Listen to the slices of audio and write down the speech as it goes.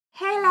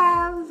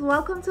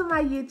welcome to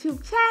my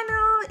YouTube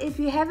channel. If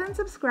you haven't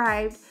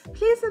subscribed,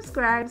 please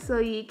subscribe so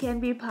you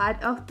can be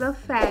part of the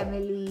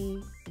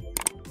family.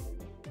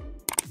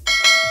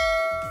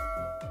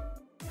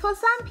 For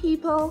some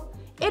people,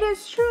 it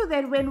is true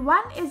that when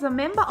one is a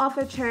member of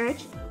a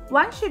church,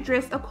 one should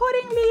dress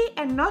accordingly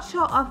and not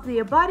show off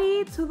their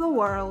body to the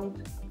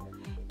world.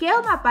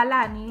 Gail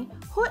Mabalane,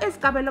 who is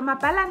Gail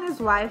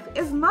Mabalane's wife,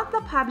 is not the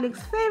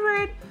public's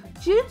favorite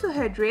due to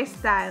her dress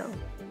style.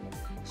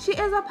 She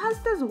is a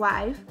pastor's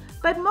wife,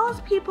 but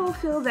most people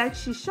feel that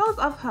she shows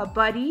off her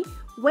body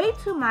way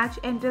too much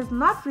and does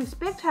not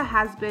respect her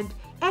husband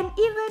and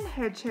even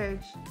her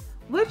church,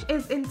 which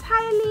is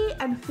entirely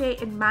unfair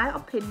in my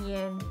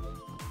opinion.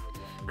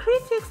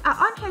 Critics are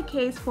on her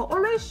case for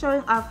always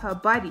showing off her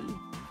body.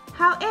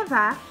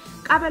 However,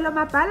 Gail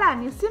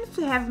Mabalane seems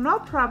to have no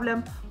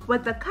problem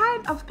with the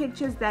kind of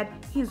pictures that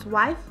his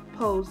wife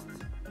posts.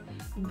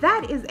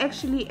 That is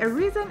actually a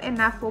reason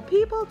enough for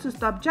people to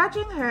stop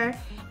judging her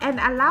and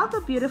allow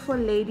the beautiful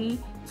lady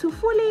to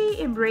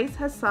fully embrace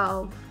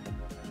herself.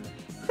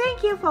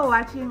 Thank you for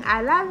watching.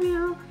 I love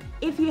you.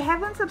 If you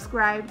haven't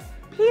subscribed,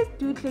 please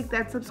do click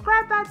that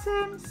subscribe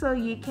button so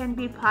you can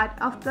be part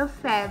of the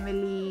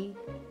family.